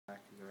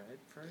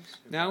first?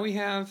 Now we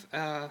have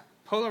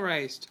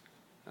polarized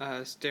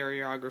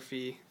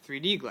stereography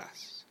 3D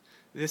glass.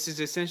 This is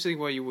essentially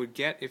what you would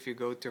get if you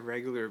go to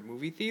regular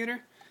movie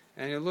theater,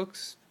 and it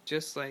looks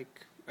just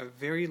like a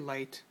very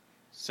light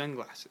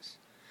sunglasses.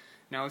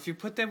 Now if you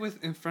put that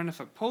in front of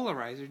a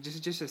polarizer,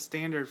 just a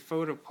standard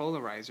photo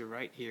polarizer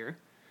right here,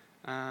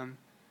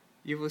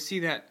 you will see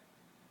that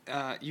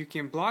you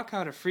can block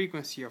out a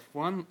frequency of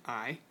one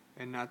eye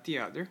and not the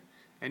other,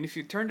 and if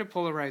you turn the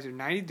polarizer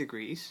 90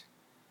 degrees,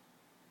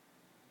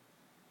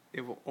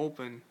 it will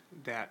open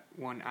that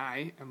one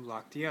eye and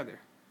block the other,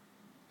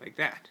 like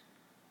that.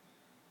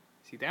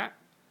 See that?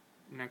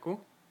 Isn't that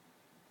cool?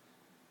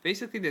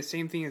 Basically the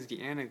same thing as the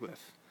anaglyph,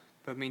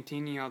 but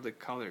maintaining all the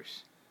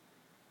colors,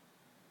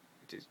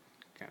 which is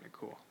kind of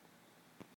cool.